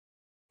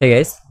Hey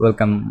guys,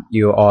 welcome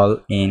you all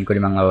in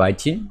Bangla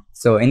YG.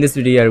 So in this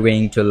video, we are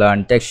going to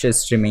learn texture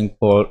streaming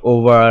for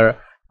over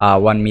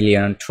 1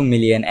 million, 2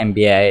 million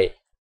MBI.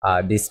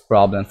 This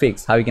problem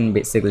fix, how you can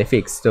basically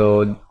fix.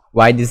 So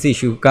why this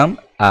issue come?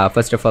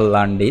 First of all,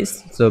 learn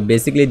this. So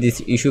basically, this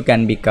issue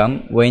can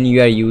become when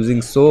you are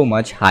using so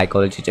much high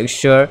quality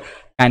texture,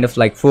 kind of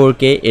like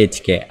 4K,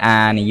 8K,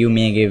 and you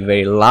make a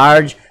very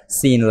large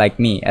scene like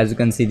me. As you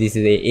can see, this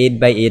is a 8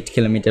 by 8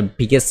 kilometer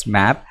biggest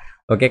map.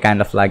 Okay,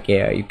 kind of like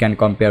you can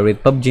compare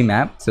with PUBG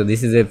map. So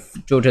this is a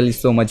totally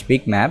so much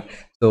big map.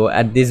 So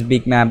at this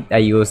big map I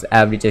use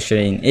every texture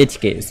in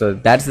HK. So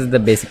that is the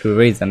basic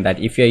reason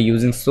that if you are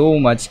using so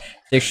much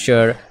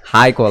texture,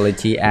 high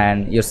quality,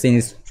 and your scene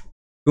is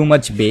too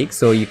much big,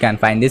 so you can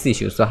find this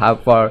issue. So how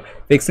for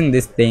fixing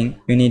this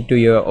thing, you need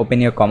to open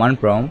your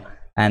command prompt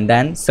and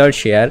then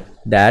search here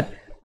that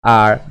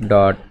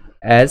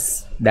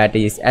r.s, that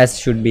is s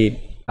should be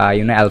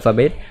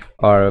alphabet,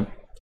 or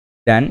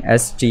then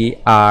streami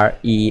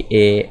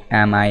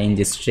in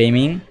the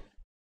streaming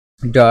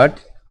dot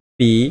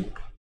pool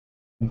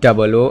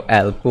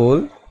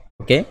pool.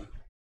 Okay,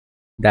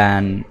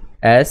 then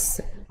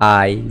size,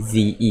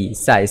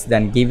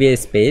 then give a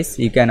space.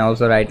 You can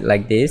also write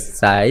like this,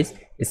 size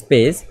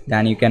space,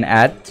 then you can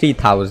add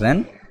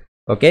 3000.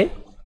 Okay,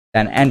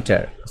 then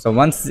enter. So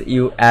once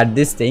you add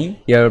this thing,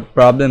 your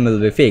problem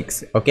will be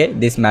fixed. Okay,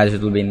 this message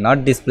will be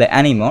not display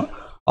anymore.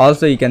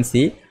 Also you can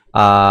see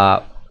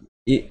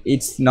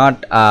it's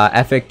not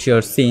affect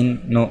your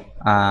scene. No,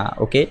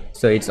 okay,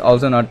 so it's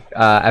also not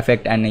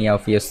affect any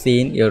of your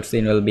scene. Your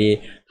scene will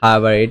be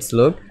however it's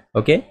look,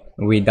 okay,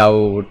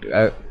 without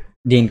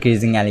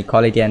decreasing any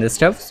quality and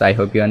stuff. So I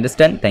hope you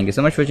understand. Thank you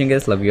so much for watching,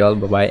 guys. Love you all.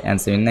 Bye bye, and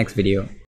see you in the next video.